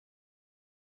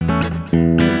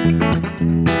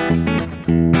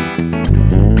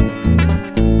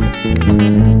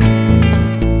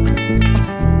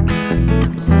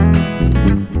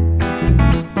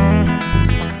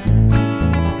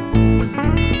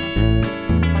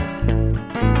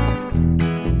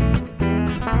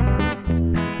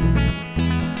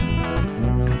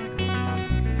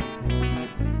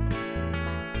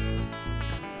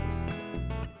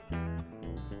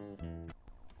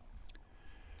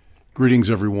Greetings,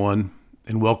 everyone,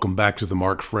 and welcome back to the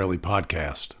Mark Fraley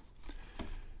Podcast.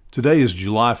 Today is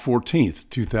July 14th,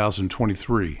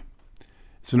 2023.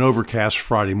 It's an overcast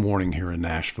Friday morning here in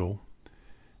Nashville.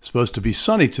 It's supposed to be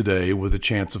sunny today with a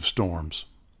chance of storms.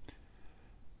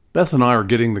 Beth and I are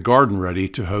getting the garden ready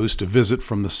to host a visit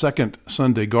from the Second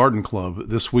Sunday Garden Club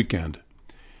this weekend.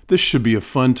 This should be a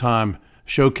fun time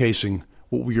showcasing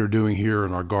what we are doing here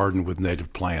in our garden with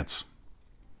native plants.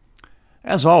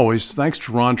 As always, thanks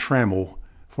to Ron Trammell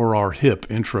for our hip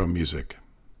intro music.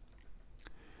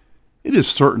 It is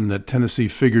certain that Tennessee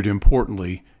figured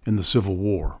importantly in the Civil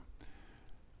War,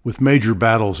 with major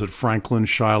battles at Franklin,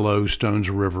 Shiloh,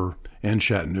 Stones River, and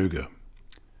Chattanooga.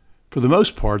 For the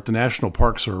most part, the National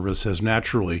Park Service has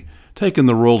naturally taken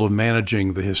the role of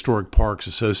managing the historic parks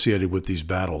associated with these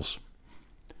battles.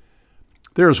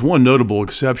 There is one notable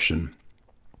exception,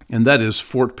 and that is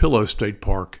Fort Pillow State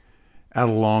Park out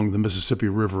along the Mississippi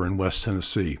River in West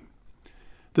Tennessee.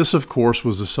 This, of course,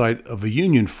 was the site of a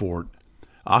Union fort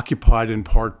occupied in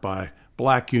part by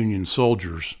black Union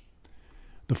soldiers.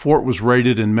 The fort was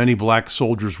raided and many black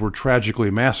soldiers were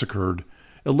tragically massacred,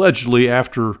 allegedly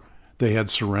after they had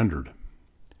surrendered.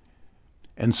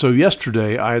 And so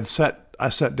yesterday I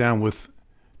sat down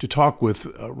to talk with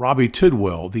Robby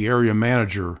Tidwell, the area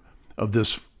manager of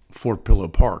this Fort Pillow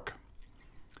Park.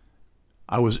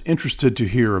 I was interested to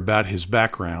hear about his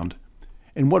background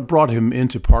and what brought him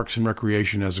into Parks and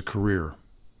Recreation as a career.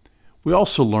 We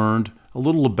also learned a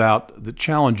little about the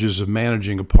challenges of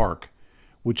managing a park,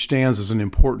 which stands as an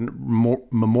important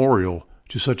memorial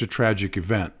to such a tragic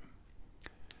event.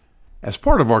 As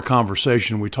part of our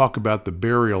conversation, we talk about the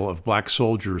burial of black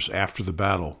soldiers after the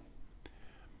battle.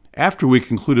 After we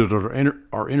concluded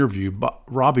our interview,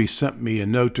 Robby sent me a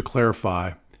note to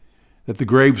clarify that the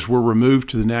graves were removed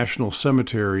to the National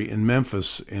Cemetery in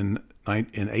Memphis in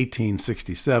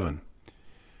 1867.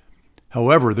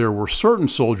 However, there were certain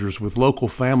soldiers with local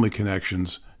family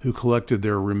connections who collected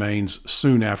their remains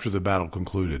soon after the battle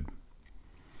concluded.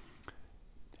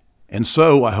 And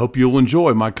so I hope you'll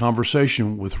enjoy my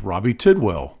conversation with Robby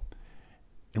Tidwell,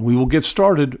 and we will get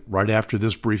started right after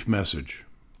this brief message.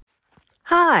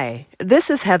 Hi,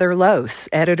 this is Heather Lose,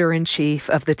 Editor-in-Chief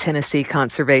of the Tennessee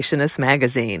Conservationist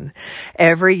magazine.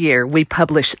 Every year, we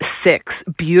publish 6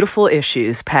 beautiful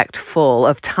issues packed full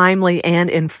of timely and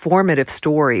informative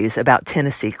stories about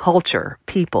Tennessee culture,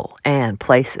 people, and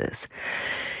places.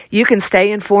 You can stay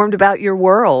informed about your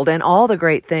world and all the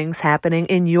great things happening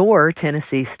in your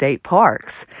Tennessee state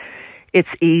parks.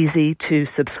 It's easy to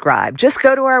subscribe. Just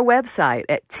go to our website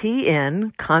at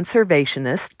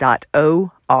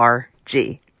tnconservationist.org.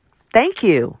 Thank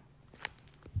you.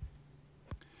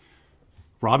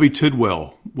 Robby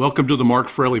Tidwell, welcome to the Mark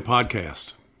Fraley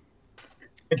Podcast.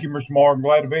 Thank you, Mr. Mark. I'm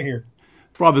glad to be here.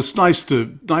 Rob, it's nice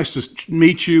to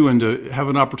meet you and to have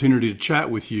an opportunity to chat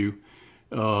with you.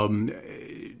 I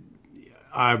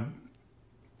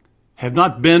have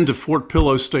not been to Fort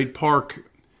Pillow State Park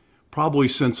probably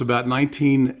since about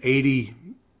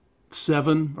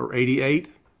 1987 or 88.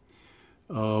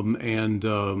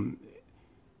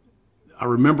 I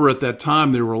remember at that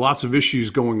time there were lots of issues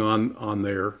going on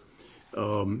there,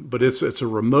 but it's a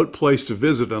remote place to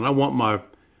visit, and I want my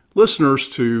listeners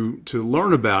to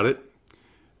learn about it.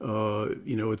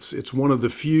 It's one of the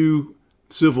few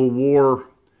Civil War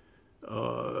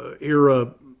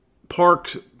era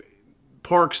parks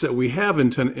that we have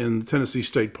in Tennessee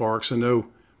state parks. I know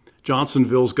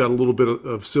Johnsonville's got a little bit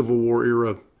of Civil War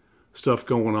era stuff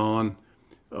going on.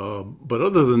 But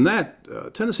other than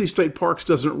that, Tennessee State Parks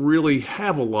doesn't really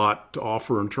have a lot to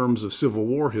offer in terms of Civil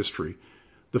War history.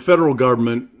 The federal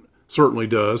government certainly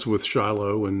does with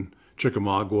Shiloh and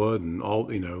Chickamauga and all,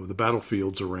 the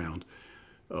battlefields around.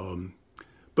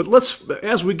 But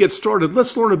as we get started,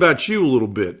 let's learn about you a little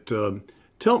bit.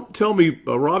 Tell me,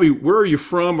 Robby, where are you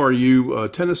from? Are you a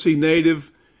Tennessee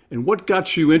native? And what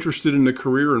got you interested in a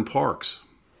career in parks?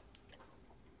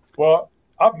 Well,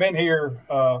 I've been here.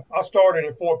 I started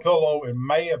at Fort Pillow in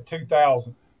May of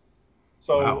 2000.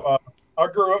 So Wow. I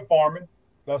grew up farming.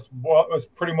 That's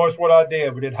pretty much what I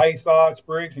did. We did hay, sod,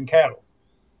 sprigs, and cattle.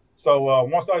 So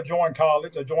once I joined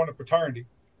college, I joined a fraternity.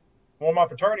 One of my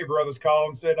fraternity brothers called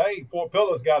and said, "Hey, Fort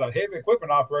Pillow's got a heavy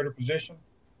equipment operator position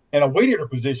and a weed eater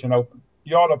position open.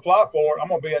 You ought to apply for it. I'm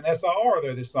going to be an SIR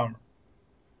there this summer."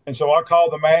 And so I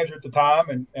called the manager at the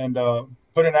time and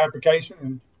put in an application.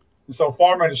 And so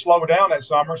farming had slowed down that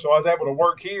summer, so I was able to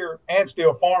work here and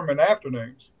still farm in the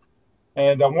afternoons.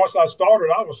 And once I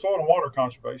started, I was soil and water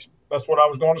conservation. That's what I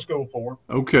was going to school for.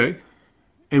 Okay.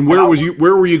 And where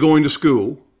were you going to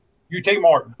school? UT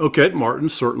Martin. Okay, at Martin,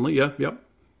 certainly. Yeah, yep.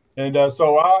 And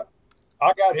so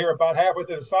I got here about halfway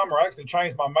through the summer. I actually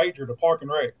changed my major to park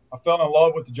and rec. I fell in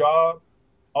love with the job.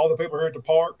 All the people here at the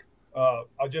park. I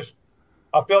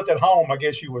felt at home, I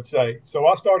guess you would say. So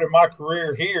I started my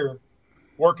career here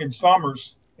working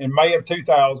summers in May of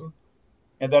 2000.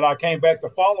 And then I came back the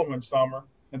following summer.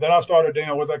 And then I started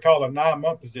doing what they call a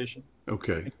 9-month position.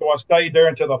 Okay. And so I stayed there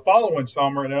until the following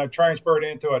summer. And then I transferred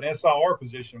into an SIR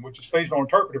position, which is seasonal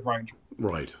interpretive ranger.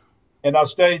 Right. And I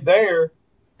stayed there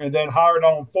and then hired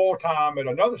on full time at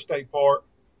another state park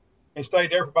and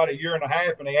stayed there for about a year and a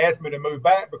half. And they asked me to move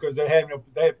back because they had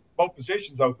both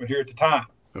positions open here at the time.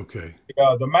 Okay.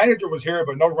 The manager was here,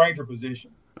 but no ranger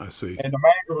position. I see. And the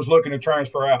manager was looking to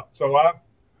transfer out. So I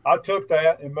took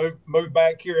that and moved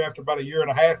back here after about a year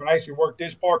and a half and actually worked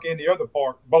this park and the other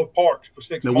park, both parks, for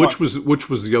 6 Now, months. which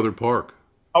was the other park?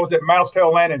 I was at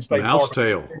Mousetail Landing State Park.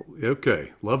 Mousetail.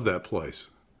 Okay. Love that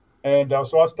place. And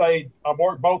so I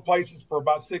worked both places for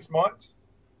about 6 months.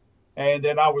 And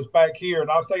then I was back here, and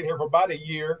I stayed here for about a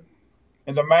year.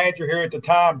 And the manager here at the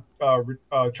time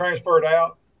transferred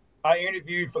out. I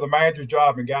interviewed for the manager's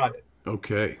job and got it.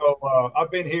 Okay. So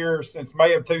I've been here since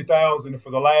May of 2000, and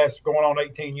for the last going on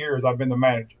 18 years, I've been the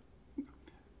manager.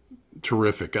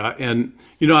 Terrific. And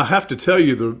I have to tell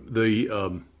you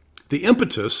the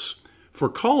impetus for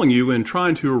calling you and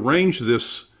trying to arrange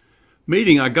this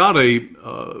meeting. I got this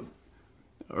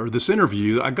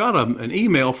interview. I got an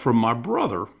email from my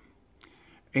brother,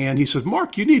 and he said,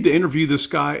 "Mark, you need to interview this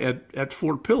guy at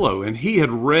Fort Pillow." And he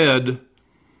had read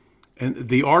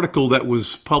the article that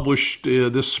was published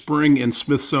this spring in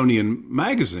Smithsonian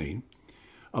Magazine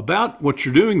about what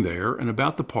you're doing there and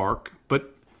about the park,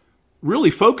 but really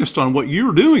focused on what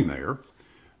you're doing there.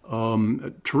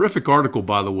 A terrific article,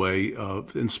 by the way,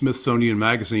 in Smithsonian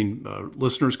Magazine.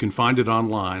 Listeners can find it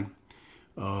online.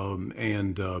 So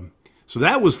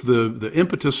that was the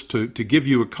impetus to give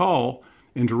you a call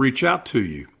and to reach out to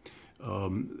you.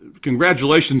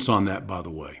 Congratulations on that, by the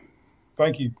way.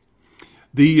 Thank you.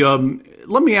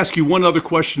 Let me ask you one other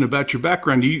question about your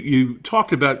background. You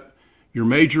talked about your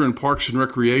major in Parks and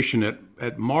Recreation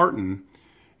at Martin,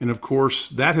 and of course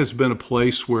that has been a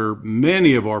place where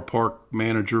many of our park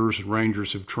managers and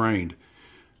rangers have trained.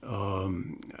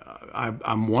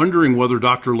 I'm wondering whether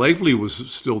Dr. Lavely was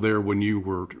still there when you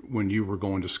were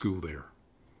going to school there.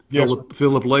 Yes,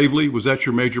 Philip Lavely, was that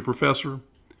your major professor?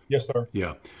 Yes, sir.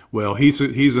 Yeah. Well, he's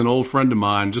an old friend of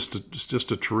mine, just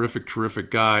a terrific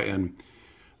guy, and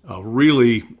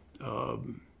really,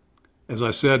 as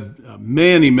I said,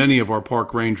 many of our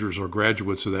park rangers are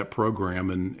graduates of that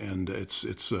program, and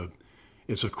it's a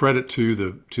credit to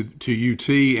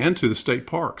UT and to the state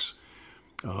parks.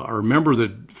 I remember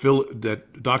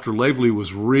that Dr. Lavely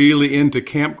was really into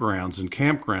campgrounds and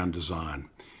campground design.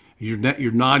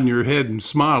 You're nodding your head and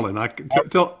smiling. I can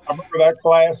tell. I remember that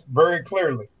class very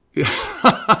clearly. Yeah.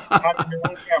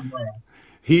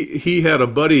 He had a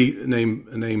buddy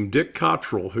named Dick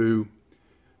Cottrell who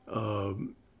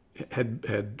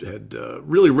had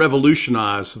really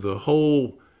revolutionized the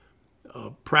whole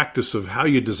practice of how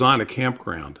you design a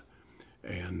campground,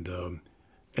 and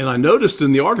I noticed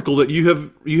in the article that you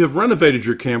have renovated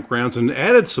your campgrounds and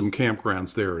added some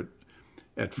campgrounds there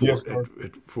at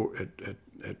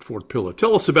Fort Pillow.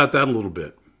 Tell us about that a little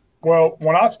bit. Well,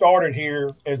 when I started here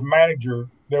as manager,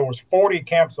 there was 40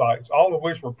 campsites, all of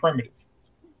which were primitive.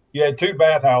 You had 2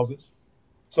 bathhouses.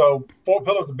 So Fort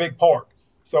Pillow is a big park.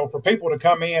 So for people to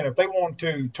come in, if they want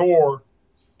to tour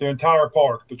the entire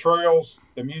park, the trails,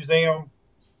 the museum,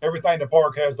 everything the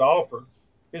park has to offer,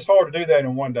 it's hard to do that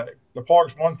in one day. The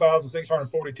park's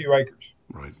 1,642 acres.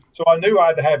 Right. So I knew I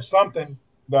had to have something.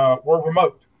 We're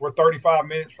remote. We're 35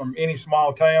 minutes from any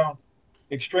small town,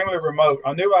 extremely remote.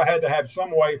 I knew I had to have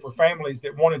some way for families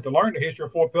that wanted to learn the history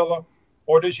of Fort Pillow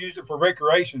or just use it for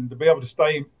recreation to be able to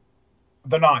stay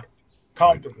the night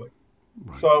comfortably.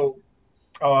 Right. So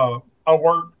I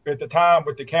worked at the time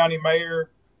with the county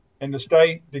mayor and the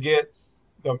state to get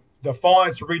the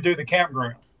funds to redo the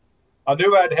campground. I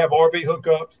knew I had to have RV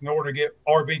hookups in order to get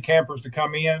RV campers to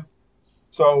come in.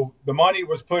 So the money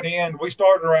was put in. We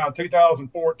started around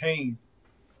 2014.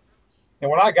 And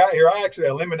when I got here, I actually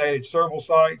eliminated several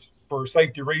sites for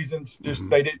safety reasons. Just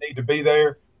They didn't need to be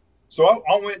there. So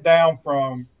I went down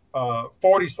from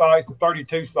 40 sites to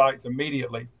 32 sites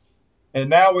immediately. And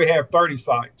now we have 30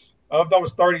 sites. Of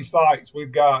those 30 sites,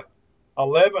 we've got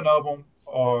 11 of them,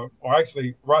 or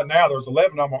actually right now there's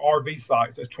 11 of them are RV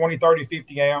sites. It's 20, 30,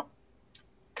 50 amp,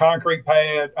 concrete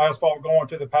pad, asphalt going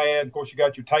to the pad. Of course, you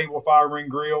got your table, fire ring,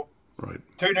 grill. Right.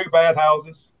 2 new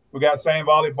bathhouses. We got sand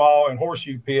volleyball and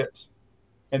horseshoe pits.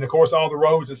 And of course, all the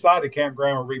roads inside the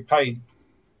campground are repaved.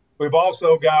 We've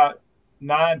also got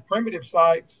 9 primitive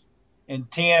sites and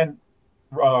 10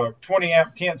 20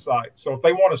 amp tent sites. So if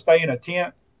they want to stay in a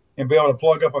tent and be able to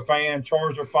plug up a fan,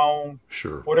 charge their phone,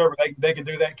 Sure. whatever, they can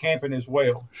do that camping as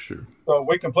well. Sure. So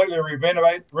we completely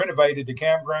renovated the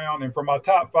campground. And for my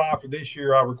top 5 for this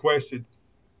year, I requested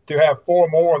to have 4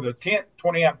 more of the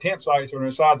 20 amp tent sites on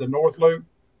inside the North Loop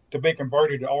to be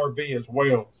converted to RV as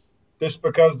well. Just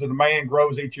because the demand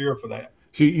grows each year for that.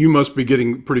 You must be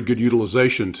getting pretty good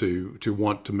utilization to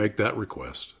want to make that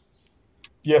request.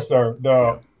 Yes, sir.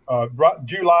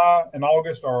 July and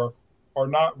August are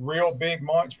not real big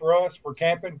months for us for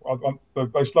camping.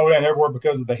 They slow down everywhere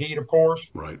because of the heat, of course.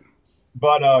 Right.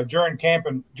 But during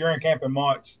camping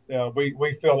months,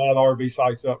 we fill all the RV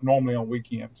sites up normally on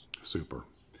weekends. Super.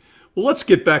 Well, let's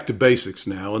get back to basics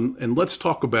now, and let's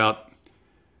talk about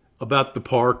the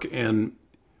park and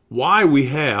why we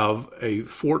have a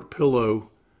Fort Pillow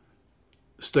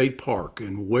State Park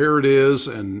and where it is.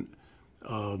 And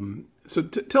so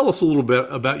tell us a little bit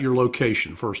about your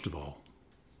location, first of all.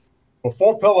 Well,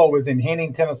 Fort Pillow is in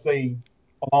Henning, Tennessee,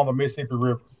 along the Mississippi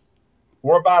River.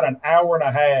 We're about an hour and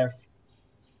a half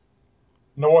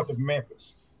north of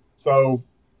Memphis. So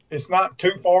it's not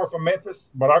too far from Memphis,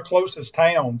 but our closest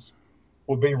towns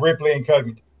would be Ripley and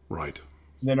Covington. Right.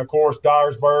 And then, of course,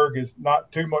 Dyersburg is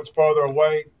not too much further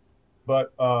away.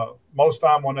 But most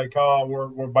time when they call,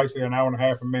 we're basically an hour and a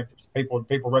half from Memphis.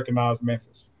 People recognize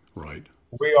Memphis. Right.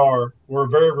 We're a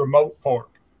very remote park.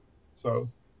 So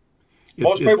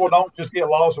most people don't just get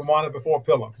lost and wind up at Fort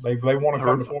Pillow. They want to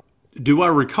come to Fort. Do I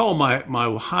recall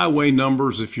my highway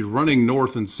numbers? If you're running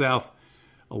north and south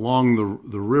along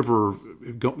the river,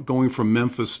 going from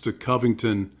Memphis to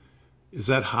Covington, is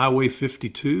that Highway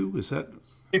 52? Is that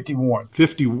 51?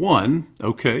 51.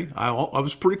 Okay, I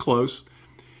was pretty close.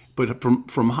 But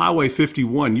from Highway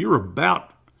 51, you're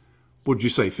about, what'd you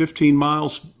say, 15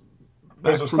 miles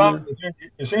back from there?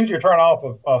 As soon as you turn off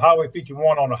of Highway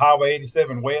 51 on the Highway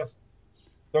 87 West,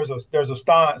 there's a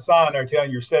sign there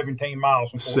telling you're 17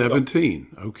 miles from Fort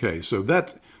 17. Okay, so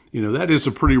that is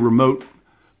a pretty remote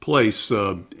place,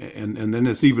 and then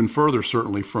it's even further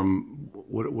certainly from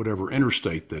whatever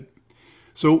interstate that.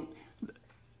 So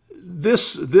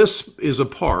this is a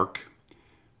park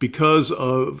because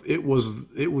of it was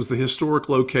the historic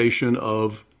location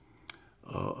of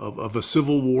a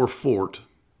Civil War fort.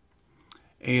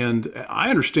 And I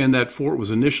understand that fort was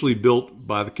initially built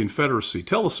by the Confederacy.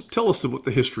 Tell us about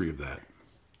the history of that.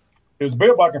 It was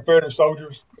built by Confederate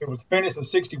soldiers. It was finished in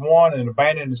 61 and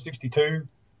abandoned in 62.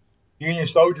 Union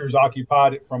soldiers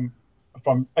occupied it from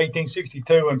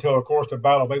 1862 until, of course, the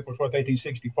Battle of April 12th,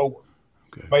 1864.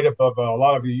 Okay. Made up of a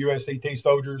lot of your USCT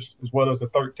soldiers, as well as the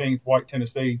 13th White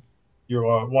Tennessee,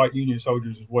 your white Union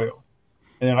soldiers as well.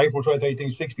 And then April 12th,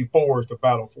 1864 is the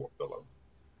Battle of Fort Pillow.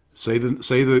 Say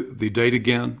the date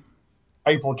again.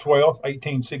 April 12th,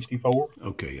 1864.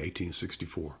 Okay,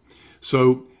 1864.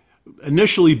 So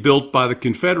initially built by the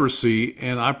Confederacy,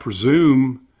 and I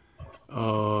presume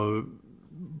to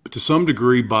some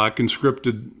degree by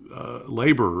conscripted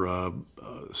labor,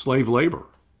 slave labor.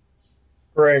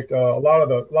 Correct. A lot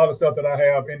of stuff that I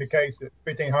have indicates that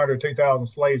 1,500, 2,000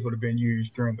 slaves would have been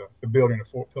used during the building of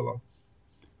Fort Pillow.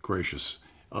 Gracious.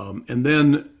 And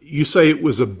then you say it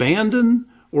was abandoned,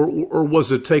 or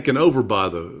was it taken over by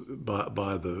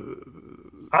the?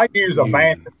 I use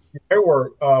abandoned. There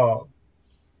were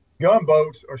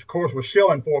gunboats, of course, was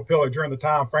shelling Fort Pillow during the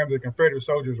time frame the Confederate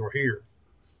soldiers were here.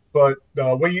 But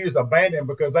we used abandoned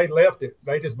because they left it.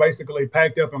 They just basically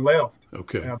packed up and left.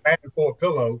 Okay. And abandoned Fort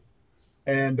Pillow.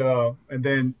 And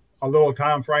then a little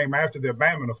time frame after the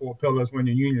abandonment of Fort Pillow is when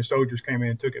the Union soldiers came in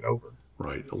and took it over.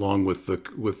 Right, along with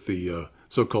the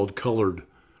so-called colored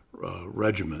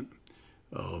regiment.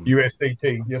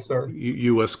 USCT, yes, sir.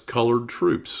 U.S. colored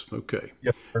troops. Okay.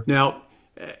 Yes, sir. Now,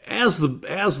 as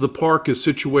the park is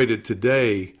situated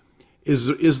today,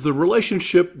 is the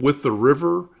relationship with the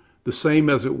river the same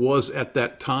as it was at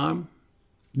that time?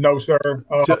 No, sir.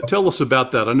 Tell us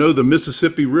about that. I know the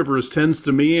Mississippi River tends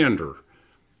to meander.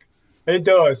 It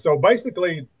does. So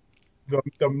basically,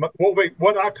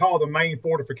 what I call the main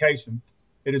fortification,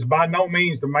 it is by no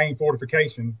means the main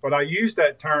fortification, but I use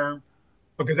that term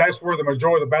because that's where the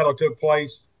majority of the battle took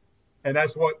place, and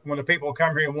that's when the people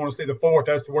come here and want to see the fort,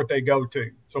 that's what they go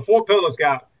to. So Fort Pillow's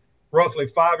got roughly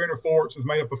 5 inner forts. It's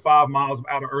made up of 5 miles of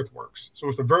outer earthworks. So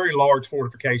it's a very large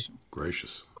fortification.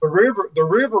 Gracious. The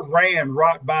river ran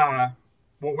right by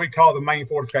what we call the main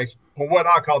fortification, or what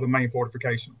I call the main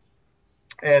fortification.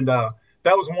 And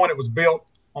that was one that was built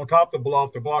on top of the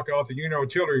bluff to block off the Union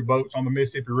artillery boats on the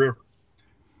Mississippi River.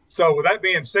 So with that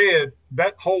being said,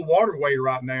 that whole waterway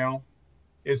right now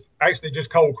is actually just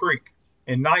Coal Creek.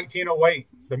 In 1908,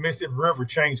 the Mississippi River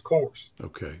changed course.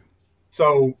 Okay.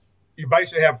 So you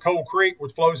basically have Cold Creek,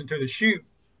 which flows into the chute,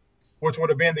 which would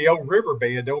have been the old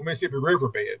riverbed, the old Mississippi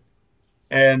riverbed.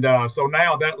 And so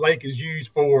now that lake is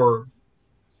used for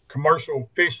commercial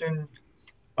fishing,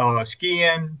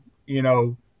 skiing,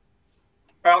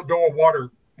 outdoor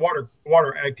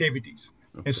water activities.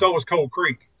 Okay. And so is Cold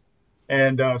Creek.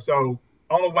 And so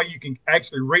only way you can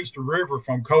actually reach the river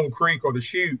from Cold Creek or the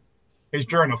chute is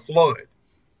during a flood,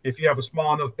 if you have a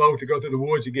small enough boat to go through the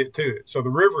woods to get to it. So the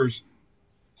river's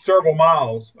several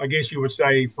miles, I guess you would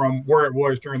say, from where it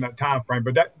was during that time frame.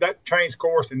 But that changed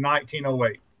course in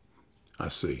 1908. I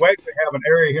see. We actually have an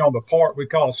area here on the park we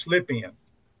call Slip In.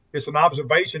 It's an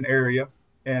observation area.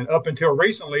 And up until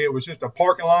recently, it was just a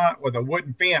parking lot with a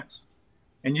wooden fence.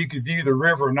 And you could view the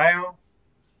river now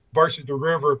versus the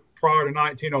river prior to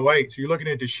 1908. So you're looking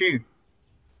at the chute.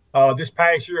 This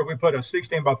past year, we put a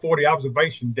 16 by 40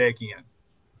 observation deck in.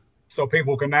 So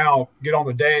people can now get on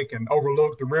the deck and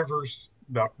overlook the rivers,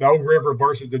 the old river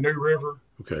versus the new river.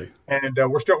 Okay. And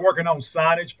we're still working on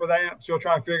signage for that. Still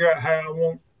trying to figure out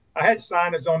how I had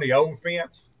signage on the old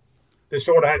fence that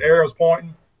sort of had arrows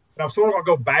pointing. And I'm sort of going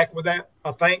to go back with that,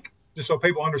 I think, just so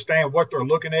people understand what they're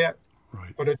looking at.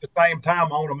 Right. But at the same time,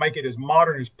 I want to make it as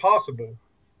modern as possible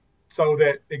so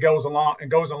that it goes in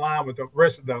line with the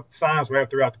rest of the signs we have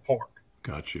throughout the park.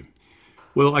 Got you.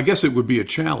 Well, I guess it would be a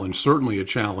challenge, certainly a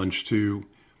challenge to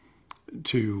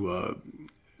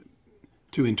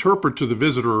interpret to the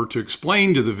visitor, or to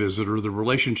explain to the visitor the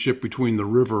relationship between the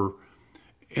river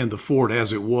and the fort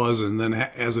as it was and then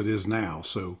as it is now.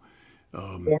 So,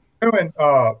 one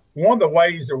of the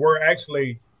ways that we're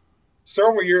actually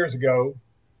several years ago,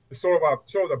 sort of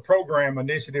the program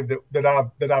initiative that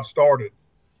I've started.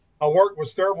 I worked with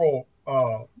several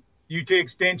UT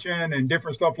Extension and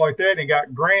different stuff like that, and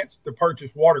got grants to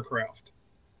purchase watercraft.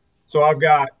 So I've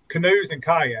got canoes and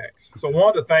kayaks. So one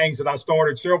of the things that I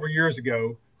started several years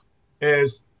ago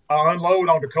is I unload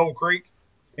onto Cold Creek,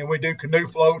 and we do canoe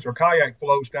floats or kayak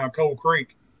floats down Cold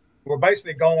Creek. We're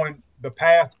basically going the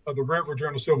path of the river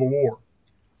during the Civil War.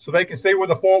 So they can see where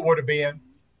the fort would have been,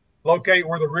 locate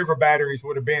where the river batteries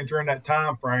would have been during that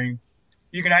time frame.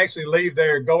 You can actually leave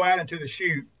there, go out into the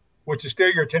chute, which is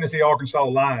still your Tennessee-Arkansas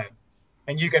line,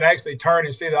 and you can actually turn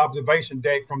and see the observation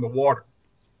deck from the water.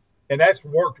 And that's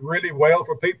worked really well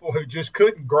for people who just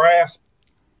couldn't grasp.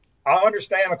 I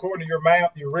understand, according to your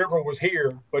map, your river was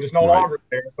here, but it's no longer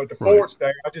there. But the fort's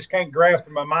there. I just can't grasp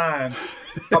in my mind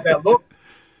how that looked.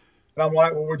 And I'm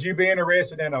like, well, would you be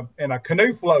interested in a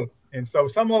canoe float? And so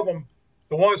some of them,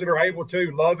 the ones that are able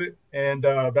to, love it, and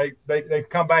they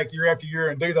come back year after year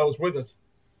and do those with us.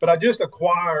 But I just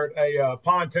acquired a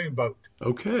pontoon boat.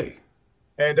 Okay.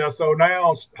 And so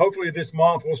now, hopefully this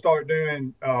month, we'll start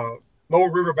doing Lower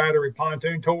River Battery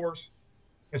pontoon tours.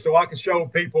 And so I can show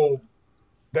people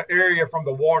the area from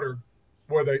the water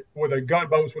where the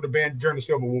gunboats would have been during the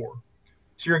Civil War.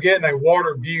 So you're getting a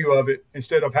water view of it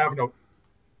instead of having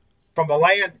from the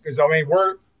land, because I mean,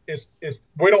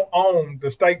 we don't own, the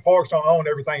state parks don't own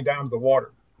everything down to the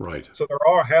water. Right. So there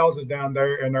are houses down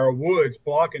there and there are woods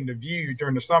blocking the view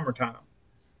during the summertime.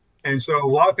 And so a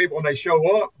lot of people, when they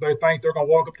show up, they think they're going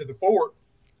to walk up to the fort.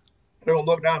 They're going to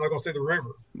look down, they're going to see the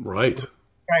river. Right.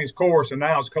 Changed course, and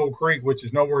now it's Cold Creek, which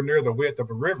is nowhere near the width of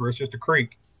a river. It's just a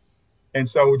creek. And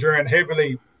so during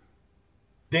heavily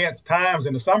dense times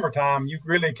in the summertime, you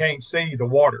really can't see the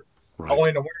water. Right. Only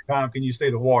in the wintertime can you see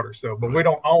the water. So, but we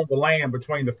don't own the land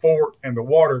between the fort and the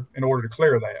water in order to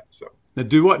clear that. So. Now,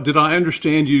 did I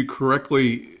understand you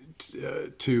correctly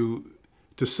to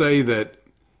say that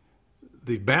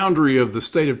the boundary of the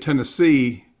state of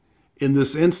Tennessee in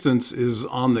this instance is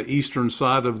on the eastern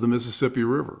side of the Mississippi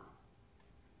River?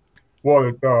 Well,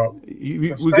 we've got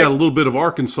a little bit of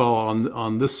Arkansas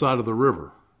on this side of the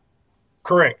river.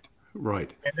 Correct.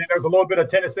 Right. And then there's a little bit of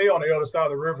Tennessee on the other side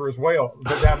of the river as well.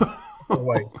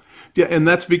 Yeah, and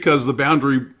that's because the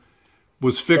boundary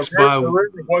was fixed by the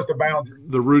route was the boundary.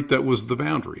 The route that was the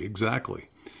boundary, exactly.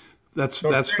 That's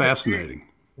fascinating.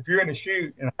 If you're in the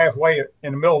chute and halfway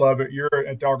in the middle of it, you're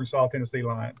at the Arkansas-Tennessee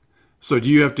line. So do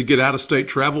you have to get out-of-state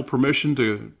travel permission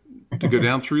to go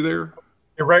down through there?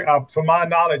 From my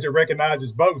knowledge, it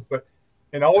recognizes both. But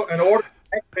in order to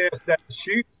access that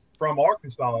chute from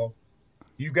Arkansas,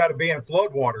 you've got to be in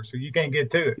floodwater, so you can't get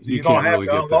to it. So you don't have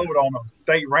to unload on a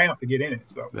state ramp to get in it.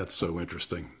 So that's so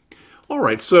interesting. All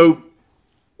right, so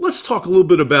let's talk a little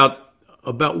bit about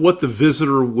what the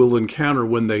visitor will encounter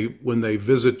when they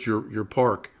visit your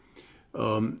park.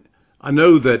 I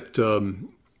know that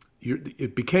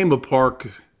it became a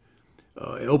park.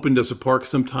 It opened as a park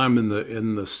sometime in the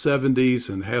 70s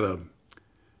and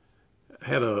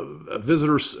had a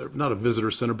visitor, not a visitor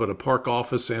center, but a park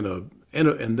office and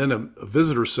and then a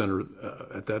visitor center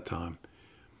at that time.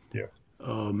 Yeah.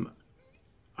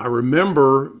 I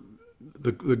remember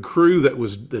the crew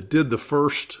that did the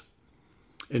first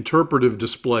interpretive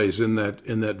displays in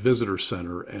that visitor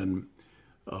center, and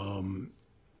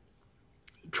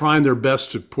trying their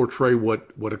best to portray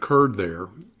what occurred there.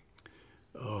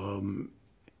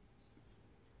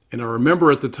 And I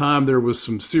remember at the time there was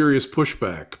some serious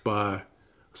pushback by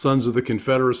Sons of the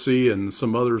Confederacy and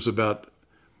some others about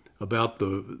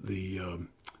the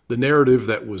narrative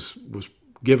that was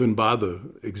given by the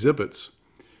exhibits.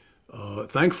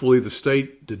 Thankfully, the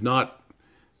state did not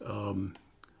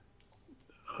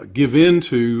give in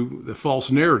to the false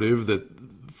narrative that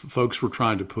folks were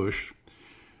trying to push,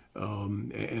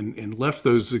 and left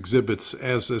those exhibits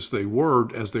as they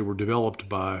were developed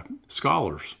by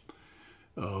scholars.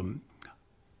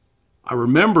 I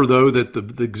remember, though, that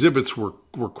the exhibits were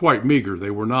quite meager. They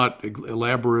were not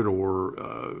elaborate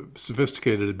or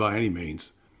sophisticated by any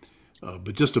means,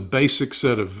 but just a basic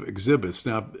set of exhibits.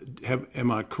 Now,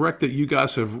 am I correct that you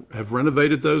guys have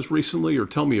renovated those recently, or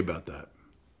tell me about that?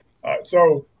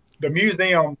 So the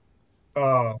museum,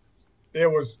 it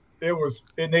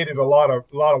needed a lot of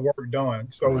work done.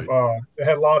 So Right. it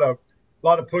had a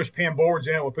lot of push pin boards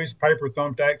in it with a piece of paper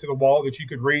thumbtacked to the wall that you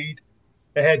could read.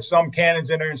 It had some cannons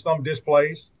in there and some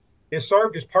displays. It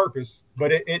served its purpose,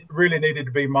 but it really needed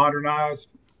to be modernized.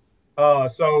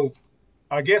 So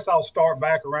I guess I'll start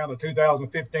back around the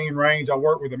 2015 range. I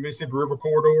worked with the Mississippi River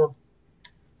Corridor.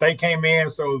 They came in,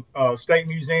 so State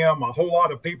Museum, a whole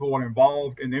lot of people were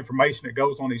involved in the information that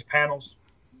goes on these panels.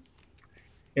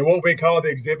 In what we call the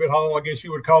exhibit hall, I guess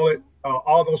you would call it,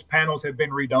 all those panels had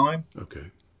been redone. Okay.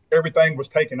 Everything was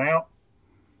taken out.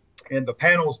 And the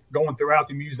panels going throughout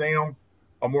the museum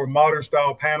are more modern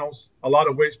style panels, a lot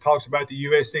of which talks about the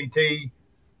USCT.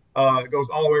 It goes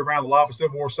all the way around the life of a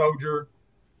Civil War soldier.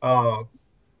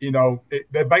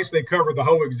 They basically cover the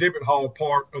whole exhibit hall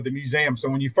part of the museum. So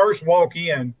when you first walk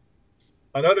in,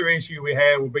 another issue we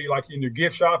had would be like in your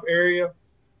gift shop area,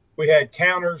 we had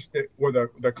counters where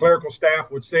the clerical staff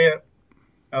would sit.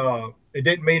 It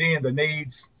didn't meet any of the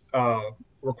needs,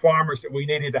 requirements that we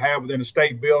needed to have within a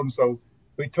state building. So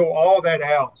we tore all that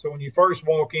out. So when you first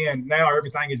walk in, now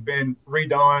everything has been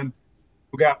redone.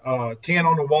 We got 10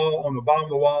 on the wall, on the bottom of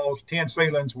the walls, 10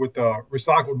 ceilings with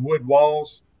recycled wood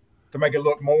walls to make it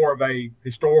look more of a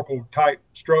historical type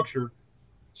structure.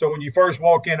 So when you first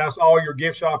walk in, that's all your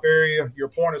gift shop area, your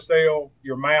point of sale,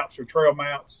 your maps, your trail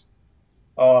maps.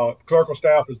 Clerical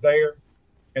staff is there.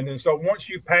 And then so once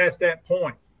you pass that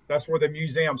point, that's where the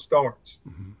museum starts.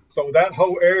 Mm-hmm. So that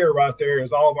whole area right there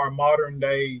is all of our modern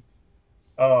day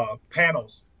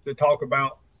panels that talk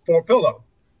about Fort Pillow.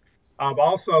 I've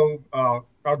also,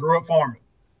 I grew up farming.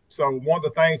 So one of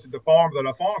the things that the farm that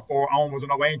I farmed for owned was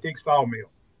an old antique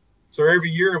sawmill. So every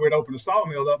year we'd open the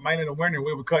sawmill up, mainly in the winter,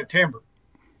 we would cut timber.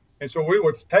 And so we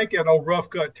would take that old rough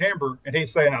cut timber and he'd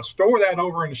say, now store that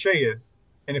over in the shed.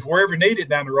 And if we ever need it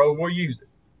down the road, we'll use it.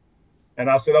 And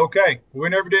I said, okay, we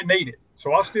never did need it.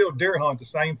 So I still deer hunt the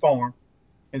same farm.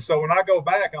 And so when I go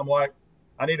back, I'm like,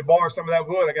 I need to borrow some of that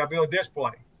wood. I got to build a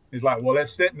display. He's like, well,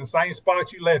 let's sit in the same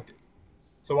spot you left it.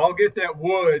 So I'll get that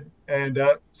wood. And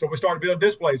so we started building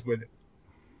displays with it.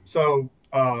 So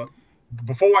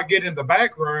before I get in the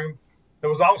back room, there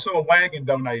was also a wagon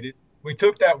donated. We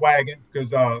took that wagon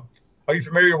because, are you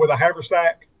familiar with a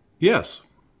haversack? Yes.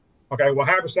 Okay, well,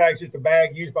 haversack is just a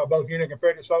bag used by both Union and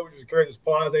Confederate soldiers to carry the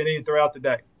supplies they needed throughout the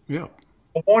day. Yeah.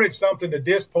 I wanted something to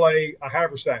display a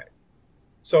haversack.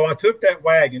 So I took that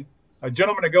wagon. A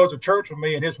gentleman that goes to church with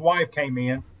me and his wife came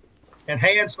in and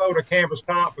hand sewed a canvas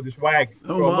top for this wagon.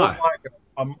 Oh, so my.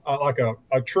 It looked like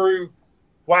a true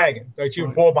wagon that you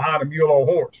would pull behind a mule or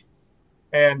horse.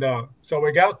 And so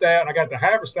we got that. I got the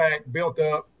haversack built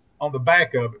up on the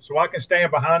back of it. So I can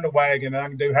stand behind the wagon and I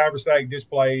can do haversack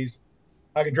displays.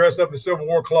 I can dress up in the Civil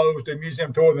War clothes, do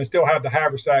museum tours, and still have the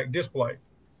haversack display.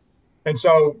 And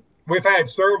so we've had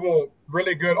several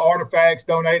really good artifacts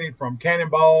donated, from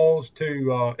cannonballs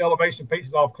to elevation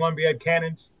pieces off Columbiad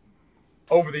cannons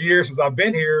over the years since I've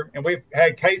been here. And we've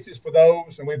had cases for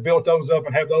those, and we've built those up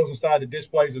and have those inside the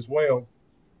displays as well.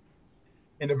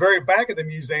 In the very back of the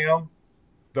museum,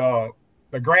 the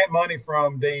grant money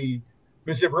from the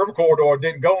Mississippi River Corridor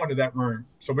didn't go into that room.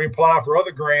 So we applied for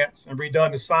other grants and redone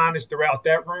the signage throughout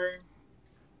that room.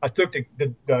 I took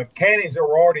the cannons that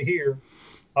were already here.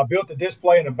 I built a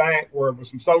display in the back where it was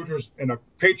some soldiers in a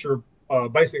picture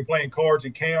basically playing cards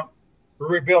in camp. We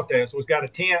rebuilt that. So it's got a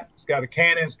tent, it's got a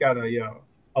cannon, it's got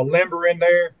a limber in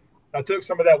there. I took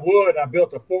some of that wood and I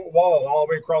built a fort wall all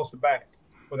the way across the back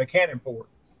with a cannon port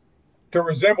to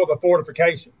resemble the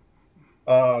fortification.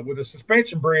 With the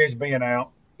suspension bridge being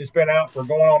out, it's been out for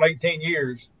going on 18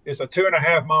 years. It's a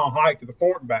 2.5-mile hike to the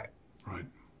fort and back. Right.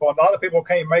 Well, a lot of people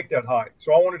can't make that hike.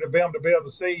 So I wanted to be able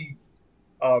to see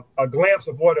a glimpse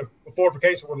of what a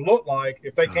fortification would look like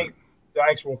if they can't the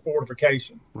actual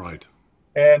fortification. Right.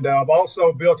 And I've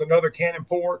also built another cannon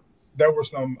port. There were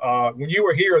some, when you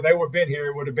were here, they would have been here,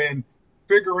 it would have been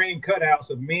figurine cutouts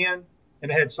of men,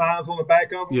 and it had signs on the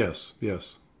back of them. Yes,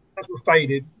 yes. Those were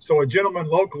faded. So a gentleman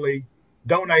locally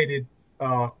donated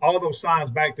all those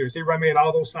signs back to us. He remade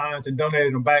all those signs and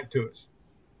donated them back to us.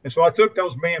 And so I took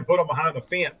those men, put them behind the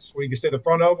fence where you can sit in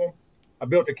front of them. I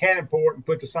built a cannon port and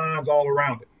put the signs all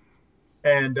around it.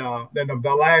 And then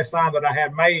the last sign that I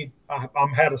had made, I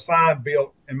had a sign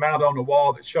built and mounted on the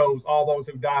wall that shows all those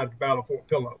who died at the Battle of Fort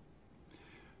Pillow.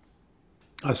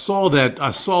 I saw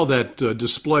that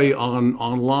display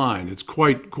online. It's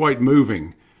quite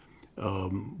moving.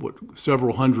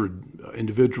 Several hundred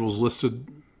individuals listed.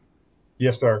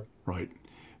 Yes, sir. Right.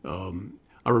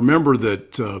 I remember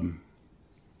that.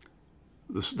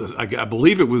 I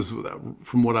believe it was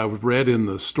from what I read in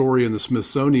the story in the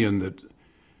Smithsonian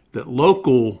that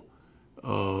local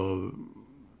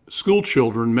school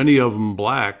children, many of them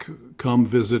black, come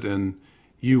visit, and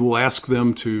you will ask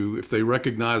them to if they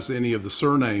recognize any of the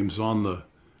surnames on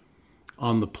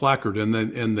the placard, and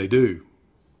they do.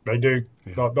 They do.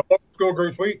 Yeah. The local school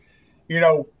groups, we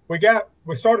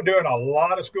started doing a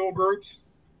lot of school groups.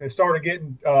 They started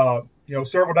getting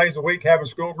several days a week having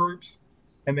school groups.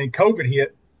 And then COVID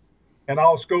hit, and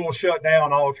all schools shut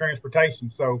down, all transportation.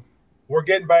 So we're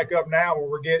getting back up now where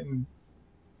we're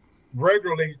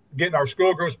regularly getting our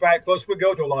school groups back. Plus, we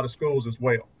go to a lot of schools as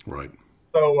well. Right.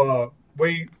 So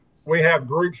we have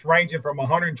groups ranging from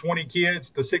 120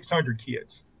 kids to 600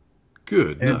 kids.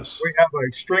 Goodness. And we have an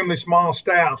extremely small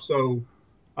staff. So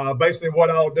basically,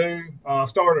 what I'll do, I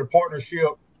started a partnership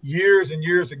years and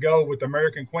years ago with the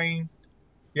American Queen.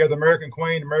 You have the American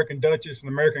Queen, American Duchess, and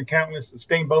American Countess, the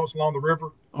steamboats along the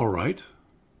river. All right.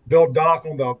 They'll dock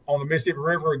on the Mississippi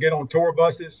River and get on tour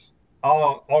buses.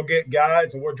 I'll get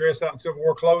guides, and we'll dress out in Civil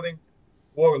War clothing.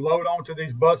 We'll load onto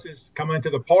these buses, come into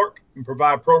the park, and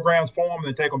provide programs for them, and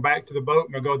then take them back to the boat,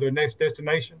 and they'll go to their next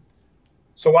destination.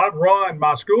 So I'd run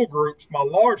my school groups, my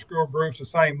large school groups, the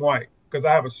same way because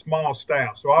I have a small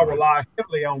staff. So I rely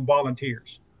heavily on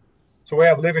volunteers. So we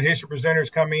have living history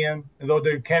presenters come in, and they'll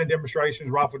do cannon demonstrations,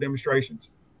 rifle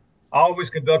demonstrations. I always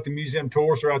conduct the museum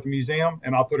tours throughout the museum,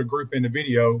 and I'll put a group in the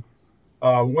video.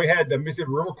 When we had the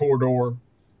Mississippi River Corridor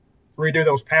redo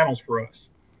those panels for us.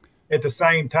 At the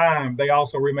same time, they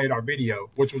also remade our video,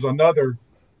 which was another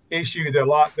issue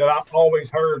that I always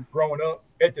heard growing up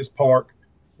at this park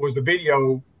was the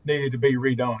video needed to be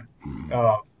redone.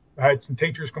 I had some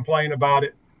teachers complain about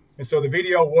it, and so the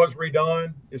video was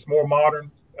redone. It's more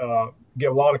modern. Get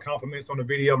a lot of compliments on the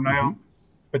video now,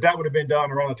 but that would have been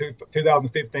done around the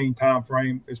 2015 time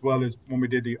frame as well as when we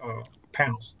did the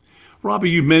panels. Robby,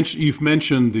 you've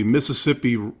mentioned the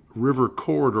Mississippi River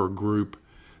Corridor Group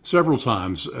several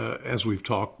times as we've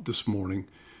talked this morning.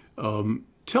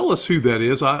 Tell us who that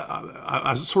is.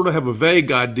 I sort of have a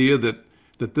vague idea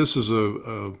that this is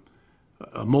a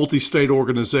multi-state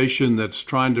organization that's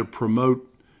trying to promote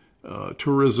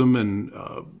tourism and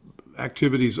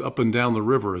activities up and down the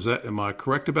river. Am I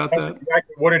correct about That's that?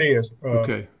 exactly what it is.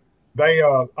 Okay.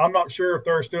 I'm not sure if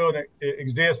they're still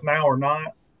exist now or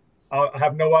not. I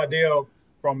have no idea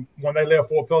from when they left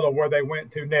Fort Pillow where they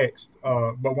went to next.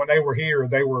 But when they were here,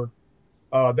 they were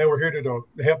here to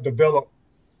help develop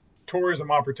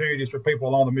tourism opportunities for people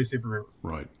along the Mississippi River.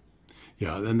 Right.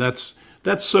 Yeah, and that's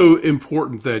so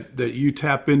important that you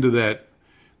tap into that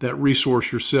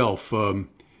resource yourself.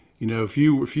 If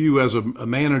you as a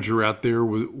manager out there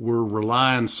were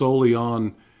relying solely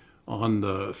on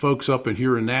the folks up in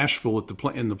here in Nashville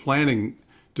in the planning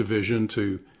division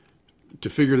to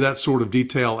figure that sort of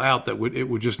detail out, it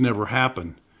would just never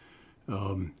happen.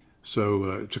 So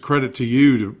it's a credit to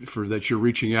you for that you're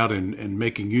reaching out and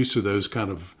making use of those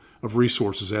kind of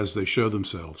resources as they show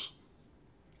themselves.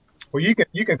 Well, you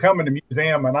can come in the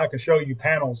museum and I can show you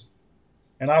panels,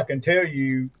 and I can tell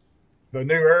you the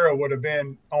new era would have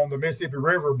been on the Mississippi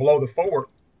River below the fort.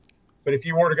 But if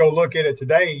you were to go look at it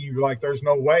today, you're like, there's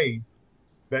no way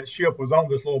that ship was on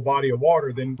this little body of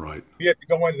water. Then you have to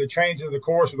go into the change of the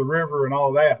course of the river and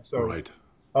all that. So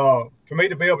for me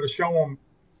to be able to show them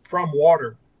from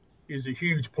water is a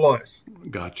huge plus.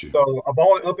 Got you. So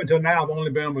up until now, I've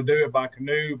only been able to do it by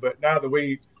canoe. But now that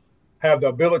we have the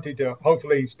ability to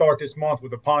hopefully start this month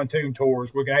with the pontoon tours,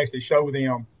 we can actually show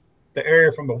them the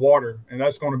area from the water. And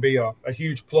that's going to be a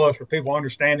huge plus for people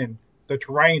understanding the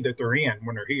terrain that they're in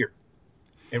when they're here.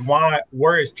 and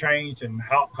where it's changed, and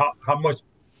how much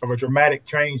of a dramatic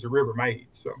change the river made.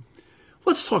 So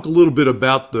let's talk a little bit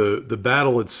about the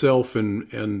battle itself and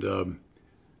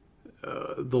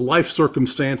the life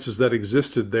circumstances that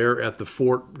existed there at the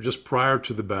fort just prior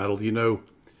to the battle. You know,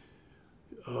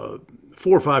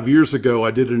 4 or 5 years ago,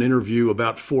 I did an interview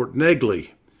about Fort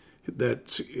Negley,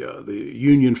 that's the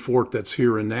Union fort that's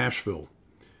here in Nashville.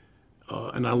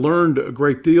 And I learned a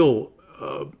great deal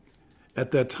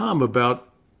at that time about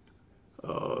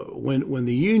when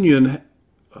the Union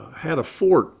had a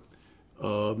fort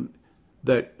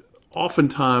that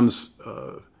oftentimes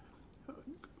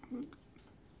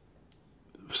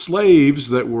slaves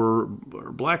that were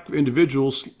black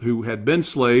individuals who had been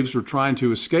slaves or trying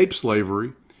to escape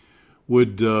slavery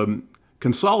would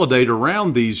consolidate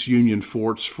around these Union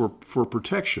forts for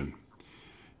protection.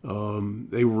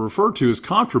 They were referred to as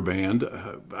contraband,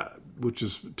 which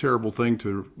is a terrible thing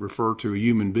to refer to a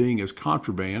human being as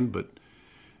contraband, but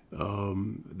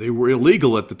they were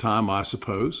illegal at the time, I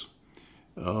suppose.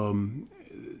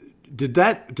 Did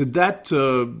that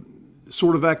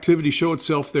sort of activity show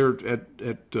itself there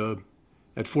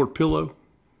at Fort Pillow?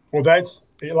 well, that's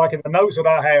like in the notes that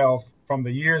I have from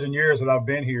the years and years that I've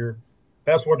been here.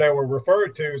 That's what they were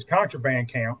referred to as contraband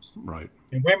camps. Right.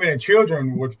 And women and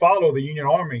children would follow the Union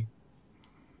Army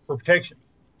for protection.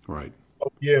 Right.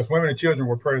 Yes, women and children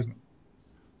were present.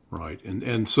 Right.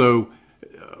 And so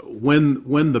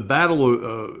when the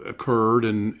battle occurred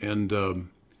and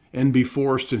N.B.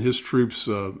 Forrest and his troops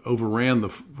overran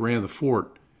the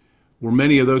fort, were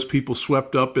many of those people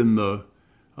swept up in the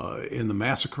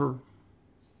massacre?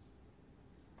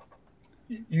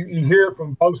 You hear it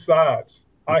from both sides.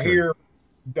 Okay. I hear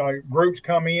groups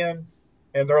come in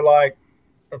and they're like,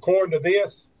 according to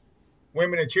this,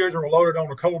 women and children were loaded on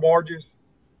the coal barges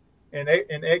and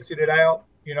exited out,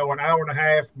 an hour and a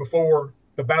half before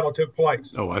the battle took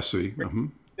place. Oh, I see.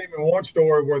 Even one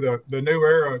story where the New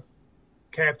Era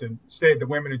captain said the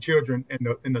women and children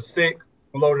and the sick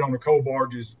were loaded on the coal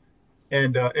barges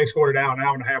and escorted out an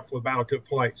hour and a half before the battle took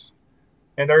place.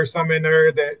 And there's some in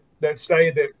there that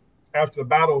say that after the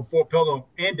Battle of Fort Pillow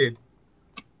ended,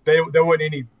 there weren't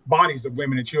any bodies of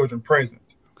women and children present.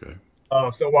 Okay.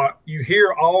 So you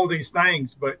hear all these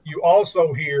things, but you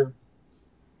also hear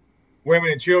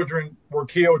women and children were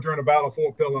killed during the Battle of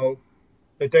Fort Pillow,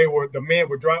 that the men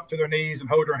would drop to their knees and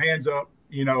hold their hands up,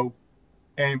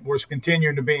 and was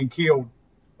continuing to being killed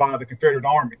by the Confederate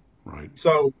Army. Right.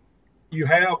 So you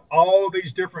have all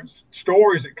these different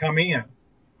stories that come in.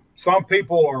 Some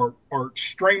people are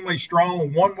extremely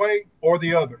strong one way or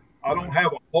the other. I don't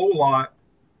have a whole lot.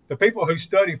 The people who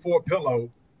study Fort Pillow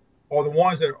are the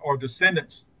ones that are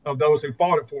descendants of those who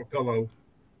fought at Fort Pillow.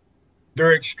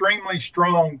 They're extremely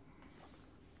strong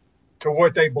to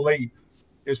what they believe.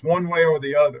 It's one way or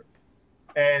the other.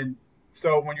 And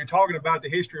so when you're talking about the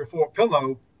history of Fort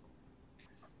Pillow,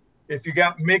 if you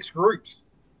got mixed groups,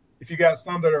 if you got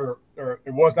some that are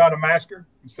it was not a massacre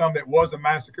and some that was a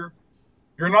massacre,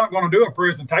 you're not going to do a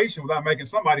presentation without making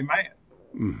somebody mad.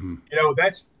 Mm-hmm.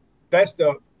 That's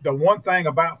the one thing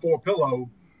about Fort Pillow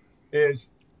is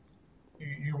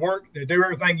you work to do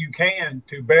everything you can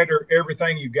to better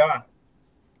everything you got,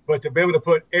 but to be able to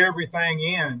put everything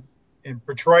in and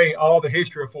portray all the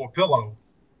history of Fort Pillow,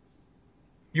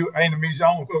 you ain't a museum.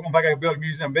 I don't think I can build a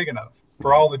museum big enough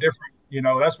for all the different.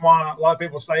 That's why a lot of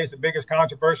people say it's the biggest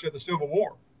controversy of the Civil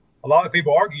War. A lot of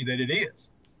people argue that it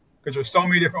is, because there's so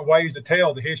many different ways to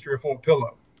tell the history of Fort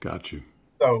Pillow. Got you.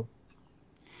 So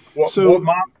what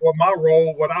my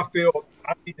role, what I feel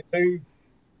I need to do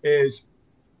is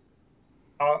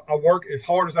I work as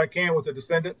hard as I can with the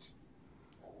descendants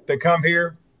that come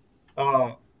here.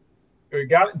 It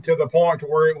got to the point to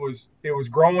where it was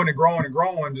growing and growing and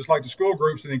growing, just like the school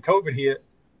groups, and then COVID hit,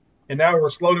 and now we're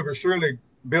slowly but surely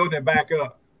building it back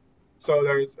up. So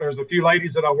there's a few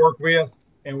ladies that I work with,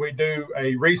 and we do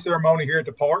a wreath ceremony here at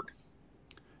the park.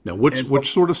 Now,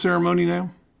 which sort of ceremony now?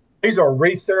 These are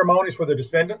wreath ceremonies for the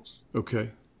descendants. Okay.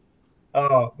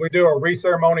 We do a wreath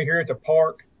ceremony here at the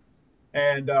park,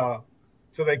 and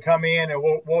so they come in, and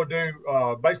we'll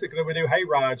do basically we do hay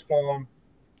rides for them.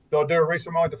 They'll do a wreath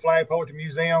ceremony at the Flagpole at the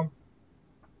museum,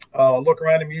 look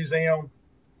around the museum,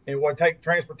 and we'll take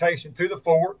transportation to the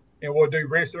fort, and we'll do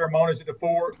wreath ceremonies at the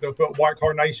fort. They'll put white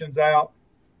carnations out,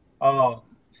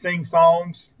 sing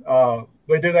songs.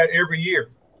 We do that every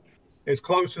year, as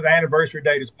close to the anniversary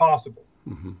date as possible.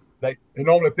 Mm-hmm. They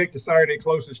normally pick the Saturday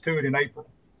closest to it in April.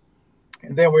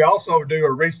 And then we also do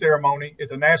a wreath ceremony at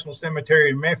the National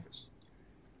Cemetery in Memphis.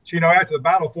 So, after the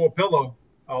Battle of Fort Pillow,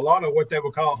 a lot of what they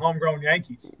would call homegrown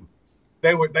Yankees,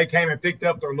 they came and picked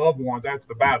up their loved ones after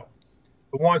the battle.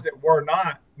 The ones that were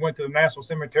not went to the National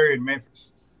Cemetery in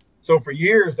Memphis. So for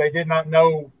years, they did not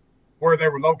know where they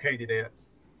were located at.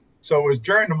 So it was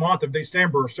during the month of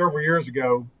December several years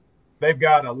ago, they've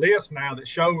got a list now that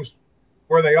shows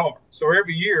where they are. So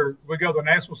every year we go to the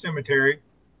National Cemetery.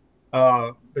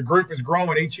 The group is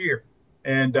growing each year.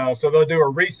 And so they'll do a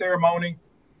wreath ceremony.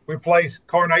 We place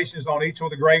carnations on each of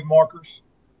the grave markers.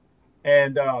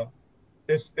 And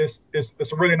it's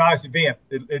a really nice event.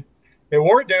 They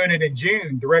were doing it in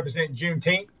June to represent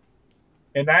Juneteenth.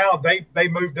 And now they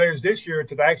moved theirs this year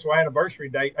to the actual anniversary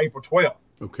date, April 12th.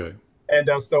 Okay. And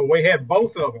so we had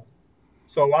both of them.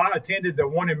 So I attended the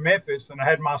one in Memphis, and I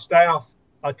had my staff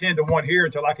attend the one here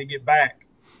until I could get back.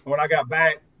 And when I got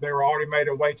back, they were already made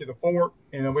their way to the fort,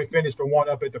 and then we finished the one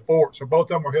up at the fort. So both of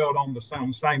them were held on the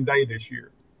same day this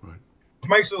year. Right. It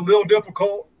makes it a little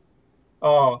difficult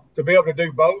to be able to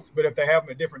do both, but if they have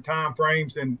them at different time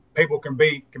frames, then people can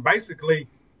basically,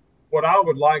 what I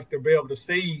would like to be able to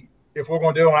see if we're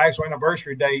going to do an actual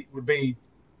anniversary date would be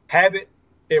have it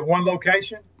at one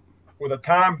location with a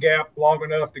time gap long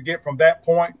enough to get from that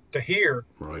point to here.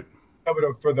 Right.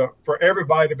 For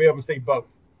everybody to be able to see both.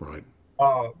 Right.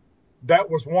 That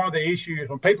was one of the issues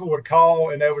when people would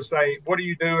call and they would say, "What are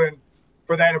you doing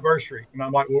for the anniversary?" And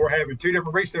I'm like, "Well, we're having two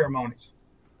different wreath ceremonies."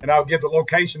 And I'll give the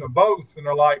location of both. And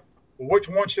they're like, "Well, which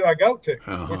one should I go to?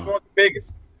 Uh-huh. Which one's the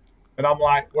biggest?" And I'm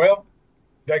like, "Well,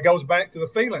 that goes back to the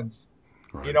feelings.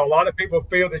 Right. You know, a lot of people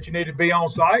feel that you need to be on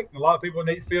site, and a lot of people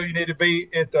feel you need to be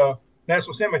at the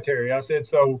National Cemetery." I said,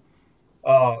 so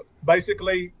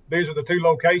basically, these are the two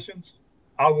locations.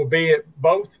 I will be at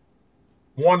both,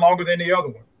 one longer than the other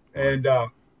one. And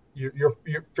you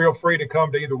feel free to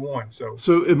come to either one.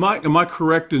 So am I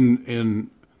correct in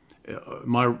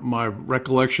my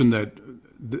recollection that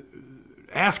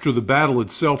after the battle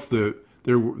itself, the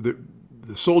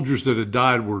soldiers that had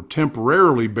died were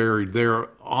temporarily buried there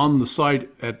on the site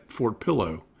at Fort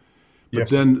Pillow, but yes.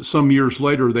 Then some years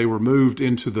later they were moved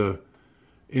into the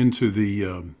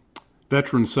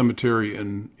veteran cemetery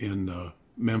in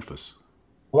Memphis.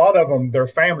 A lot of them, their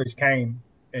families came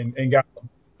and got them.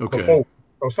 Okay. Before.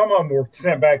 So some of them were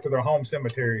sent back to their home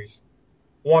cemeteries.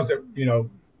 Ones that,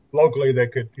 locally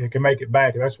that could make it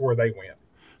back, that's where they went.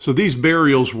 So these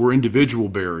burials were individual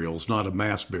burials, not a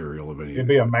mass burial of anything. It'd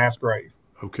be a mass grave.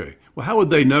 Okay. Well, how would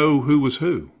they know who was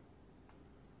who?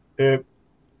 It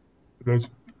was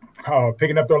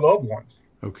picking up their loved ones.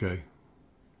 Okay.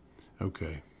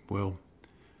 Well,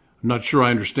 I'm not sure I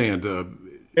understand.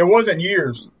 It wasn't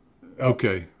years.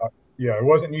 Okay. Yeah, it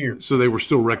wasn't years. So they were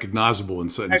still recognizable in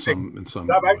some I've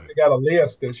way. actually got a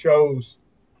list that shows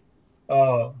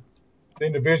the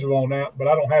individual on that, but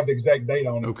I don't have the exact date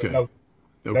on it. Okay. No,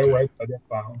 they were able to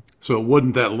identify them. So it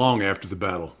wasn't that long after the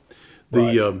battle.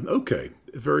 Right. Okay,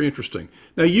 very interesting.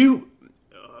 Now you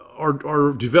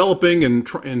are developing and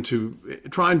trying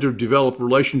to develop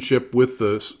relationship with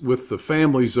the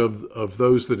families of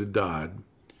those that had died.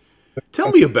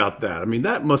 Tell me about that. I mean,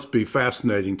 that must be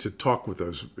fascinating to talk with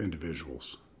those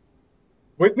individuals.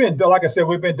 We've been, like I said,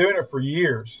 we've been doing it for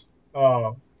years.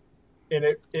 And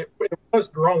it was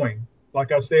growing,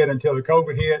 like I said, until the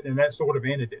COVID hit and that sort of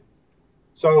ended it.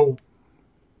 So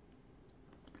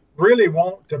really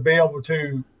want to be able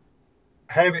to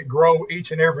have it grow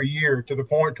each and every year to the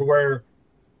point to where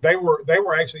they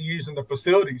were actually using the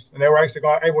facilities and they were actually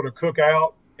able to cook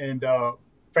out and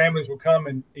families will come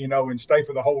and and stay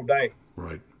for the whole day.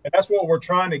 Right. And that's what we're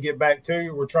trying to get back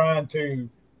to. We're trying to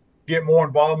get more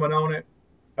involvement on it,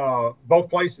 both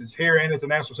places, here and at the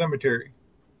National Cemetery.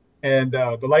 And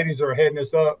the ladies that are heading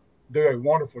this up do a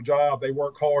wonderful job. They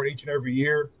work hard each and every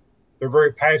year. They're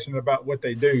very passionate about what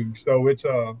they do. So it's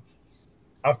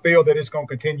I feel that it's going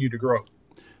to continue to grow.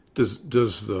 Is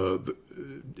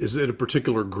it a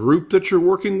particular group that you're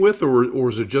working with, or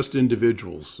is it just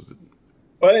individuals?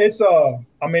 Well, it's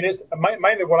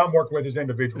mainly what I'm working with is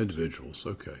individuals. Individuals,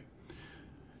 okay.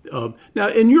 Now,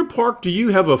 in your park, do you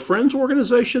have a friends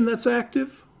organization that's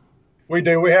active? We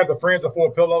do. We have the Friends of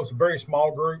Fort Pillow. It's a very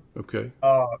small group. Okay.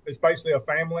 It's basically a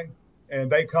family,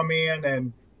 and they come in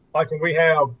and like when we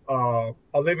have a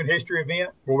living history event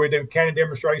where we do cannon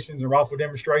demonstrations and rifle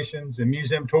demonstrations and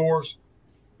museum tours.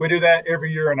 We do that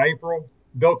every year in April.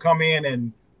 They'll come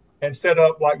in and set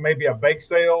up like maybe a bake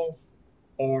sale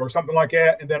or something like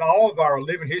that. And then all of our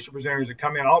living history presenters that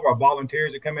come in, all of our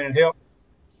volunteers that come in and help,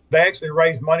 they actually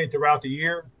raise money throughout the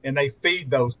year and they feed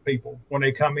those people when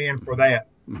they come in for that.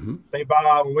 Mm-hmm.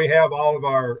 When we have all of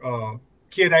our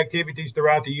kid activities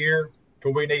throughout the year,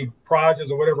 because we need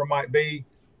prizes or whatever it might be,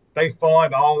 they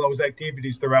fund all those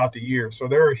activities throughout the year. So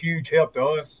they're a huge help to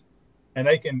us and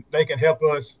they can help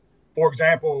us. For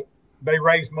example, they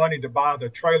raised money to buy the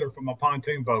trailer for my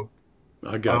pontoon boat.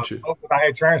 I got you. I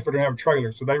had transferred and have a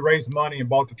trailer, so they raised money and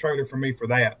bought the trailer for me for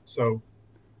that. So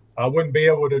I wouldn't be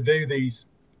able to do these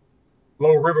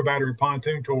lower river battery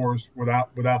pontoon tours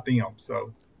without them.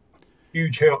 So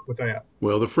huge help with that.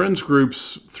 Well, the friends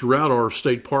groups throughout our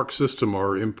state park system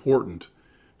are important,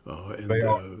 and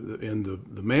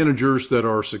the managers that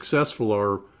are successful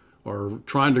are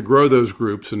trying to grow those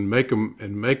groups and make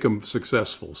them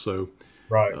successful. So,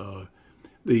 right.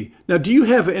 Now, do you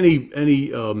have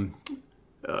any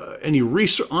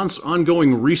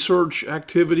ongoing research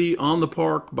activity on the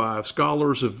park by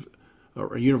scholars of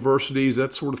universities,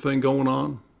 that sort of thing going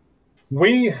on?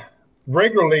 We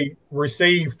regularly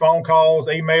receive phone calls,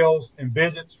 emails, and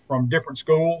visits from different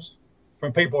schools,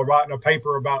 from people writing a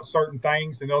paper about certain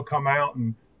things, and they'll come out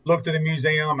and look to the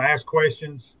museum, ask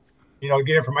questions,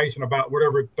 get information about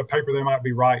whatever the paper they might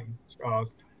be writing. A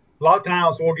lot of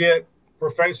times we'll get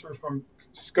professors from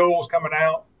schools coming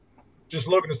out just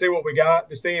looking to see what we got,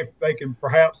 to see if they can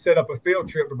perhaps set up a field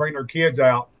trip to bring their kids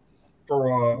out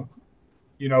for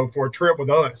a trip with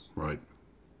us. Right.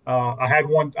 I had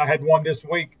one this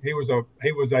week. He was a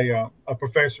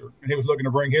professor, and he was looking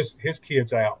to bring his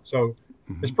kids out. So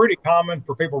it's pretty common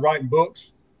for people writing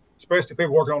books, especially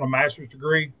people working on a master's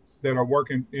degree that are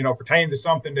working, pertaining to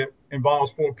something that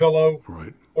involves Fort Pillow,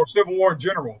 right, or Civil War in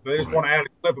general. They just want to add a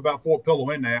clip about Fort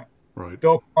Pillow in that. Right.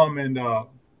 They'll come and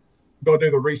go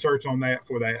do the research on that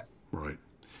for that. Right.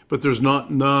 But there's no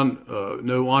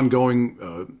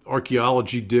ongoing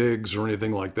archaeology digs or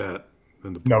anything like that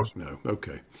in the park? No.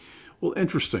 Okay. Well,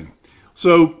 interesting.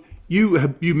 So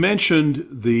you mentioned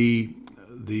the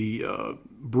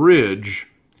bridge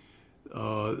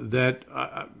that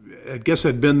I guess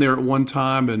had been there at one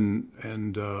time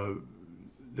and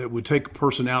that would take a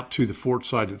person out to the fort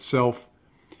site itself.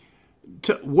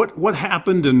 What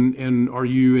happened, and are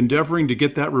you endeavoring to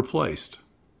get that replaced?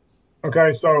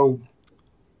 Okay, so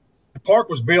the park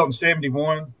was built in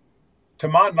 1971. To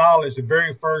my knowledge, the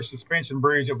very first suspension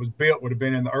bridge that was built would have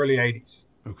been in the early 80s.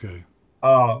 Okay.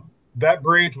 That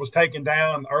bridge was taken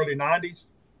down in the early 90s,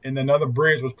 and then another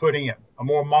bridge was put in. A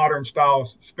more modern style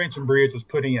suspension bridge was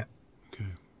put in. Okay.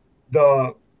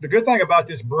 The good thing about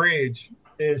this bridge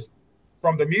is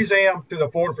from the museum to the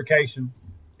fortification,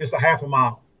 it's a half a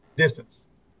mile distance.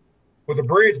 With the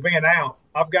bridge being out,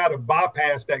 I've got to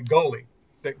bypass that gully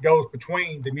that goes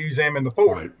between the museum and the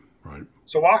fort. Right, right.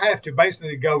 So I have to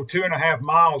basically go 2.5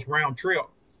 miles round trip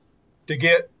to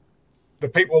get the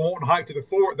people wanting to hike to the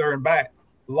fort there and back.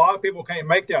 A lot of people can't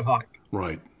make that hike.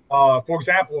 Right. For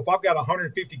example, if I've got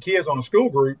 150 kids on a school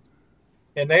group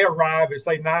and they arrive at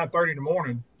say 9:30 in the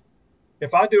morning,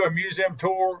 if I do a museum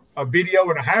tour, a video,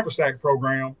 and a haversack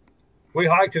program, we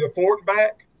hike to the fort and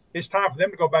back, it's time for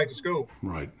them to go back to school.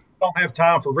 Right. Don't have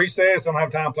time for recess. Don't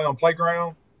have time to play on the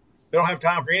playground. They don't have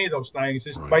time for any of those things.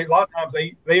 It's right. A lot of times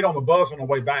they eat on the bus on the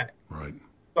way back. Right.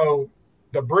 So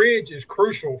the bridge is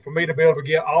crucial for me to be able to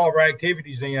get all of our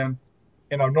activities in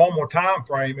a normal time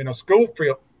frame, in a school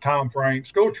trip time frame.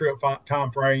 So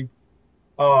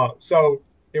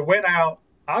it went out.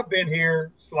 I've been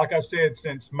here, like I said,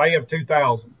 since May of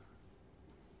 2000.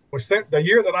 The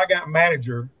year that I got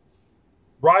manager,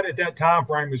 right at that time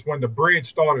frame is when the bridge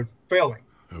started failing.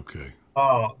 Okay.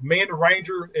 Me and the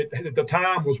ranger at the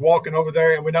time was walking over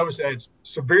there, and we noticed it had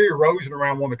severe erosion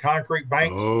around one of the concrete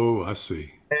banks. Oh, I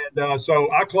see. And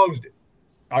so I closed it.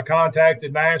 I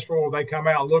contacted Nashville. They come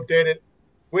out and looked at it.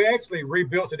 We actually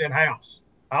rebuilt it in-house.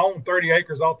 I own 30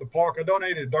 acres off the park. I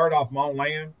donated dirt off my own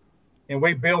land, and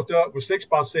we built up with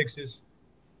 6x6s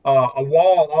a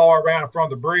wall all around in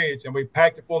front of the bridge, and we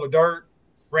packed it full of dirt,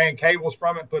 ran cables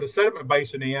from it, put a sediment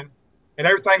basin in, and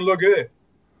everything looked good.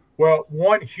 Well,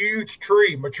 one huge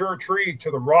tree, mature tree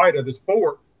to the right of this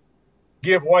fort,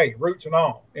 give way, roots and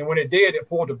all. And when it did, it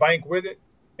pulled the bank with it,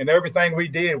 and everything we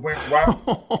did went right.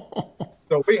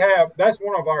 So that's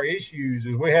one of our issues,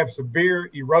 is we have severe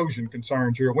erosion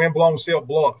concerns here, windblown silt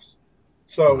bluffs.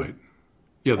 So, right.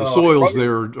 Yeah, the soils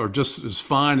there are just as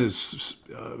fine as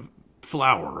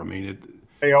flour. I mean,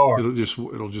 they are.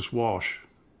 It'll just wash.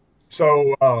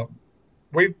 So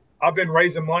I've been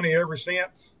raising money ever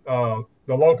since.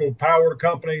 The local power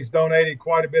companies donated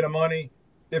quite a bit of money.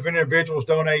 Different individuals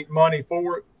donate money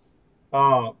for it.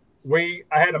 I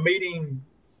had a meeting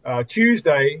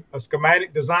Tuesday, a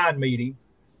schematic design meeting.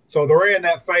 So they're in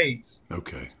that phase.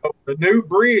 Okay. So the new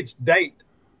bridge date,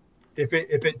 if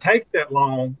it takes that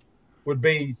long, would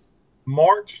be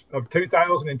March of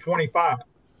 2025.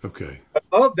 Okay.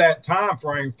 Of that time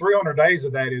frame, 300 days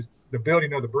of that is the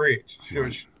building of the bridge.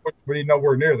 Right. We need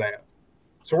nowhere near that.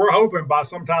 So we're hoping by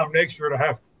sometime next year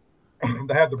to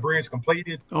to have the bridge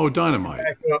completed Oh, dynamite.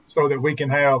 back up so that we can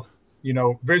have,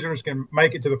 visitors can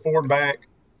make it to the fort and back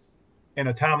in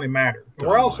a timely manner. And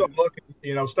we're also Dynamite.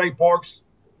 looking, state parks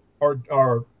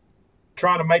are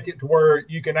trying to make it to where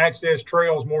you can access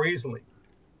trails more easily.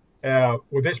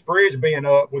 With this bridge being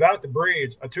up, without the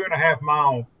bridge, a 2.5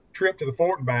 mile trip to the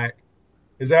fort and back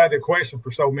is out of the question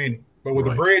for so many. But with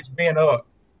the Right. bridge being up,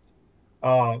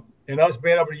 and us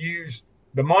being able to use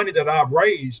the money that I've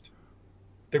raised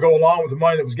to go along with the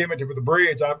money that was given to for the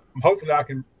bridge, hopefully I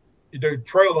can do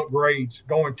trail upgrades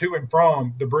going to and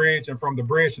from the bridge and from the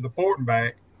bridge to the fort and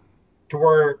back, to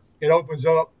where it opens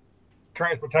up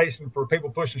transportation for people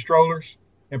pushing strollers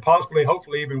and possibly,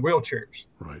 hopefully, even wheelchairs.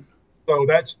 Right. So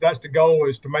that's the goal,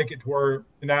 is to make it to where,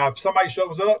 now if somebody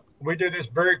shows up, we do this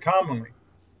very commonly.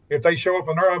 If they show up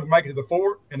and they're able to make it to the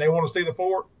fort and they want to see the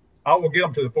fort, I will get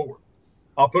them to the fort.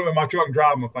 I'll put them in my truck and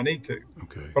drive them if I need to.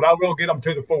 Okay. But I will get them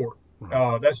to the fort.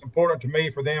 Right. That's important to me,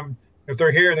 for them. If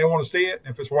they're here and they want to see it,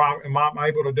 if it's where I'm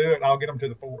able to do it, I'll get them to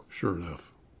the fort. Sure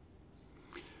enough.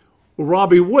 Well,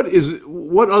 Robby, what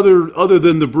other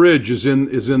than the bridge is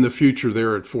in the future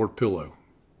there at Fort Pillow?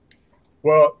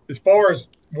 Well, as far as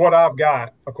what I've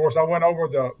got, of course, I went over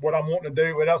what I'm wanting to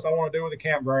do. What else I want to do with the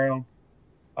campground?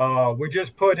 We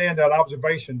just put in that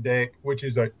observation deck, which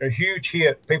is a huge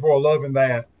hit. People are loving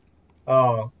that.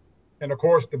 And of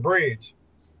course, the bridge.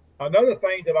 Another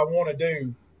thing that I want to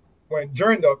do,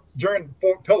 during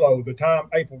Fort Pillow, the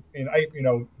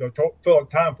Pillow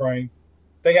time frame,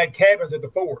 they had cabins at the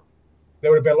fort that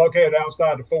would have been located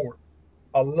outside the fort.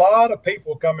 A lot of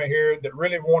people come in here that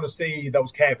really want to see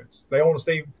those cabins. They want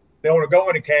to go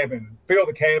in a cabin, feel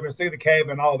the cabin, see the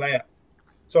cabin, all that.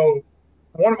 So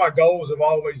one of my goals have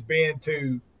always been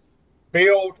to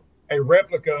build a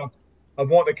replica of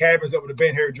one of the cabins that would have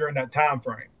been here during that time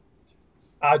frame.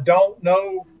 I don't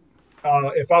know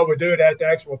if I would do it at the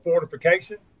actual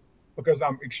fortification, because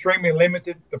I'm extremely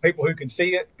limited to people who can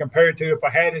see it, compared to if I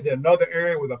had it in another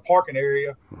area with a parking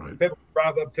area, Right. people can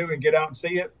drive up to and get out and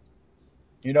see it,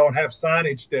 and have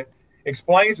signage that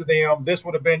explains to them this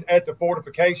would have been at the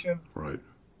fortification. Right.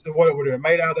 So what it would have been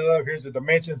made out of. Here's the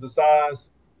dimensions, the size.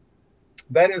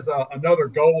 That is another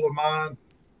goal of mine,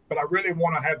 but I really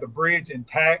want to have the bridge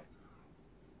intact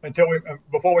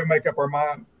before we make up our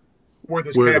mind where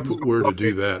this Where cabin's to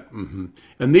do that? Hmm.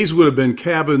 And these would have been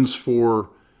cabins for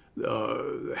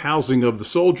housing of the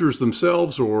soldiers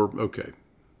themselves, or okay,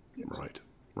 yes.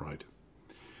 Right.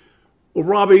 Well,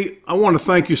 Robby, I want to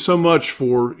thank you so much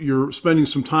for your spending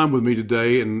some time with me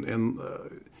today and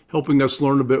helping us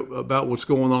learn a bit about what's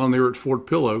going on there at Fort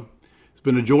Pillow. It's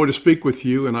been a joy to speak with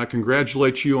you, and I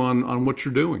congratulate you on what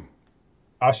you're doing.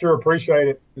 I sure appreciate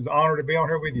it. It's an honor to be on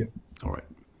here with you. All right.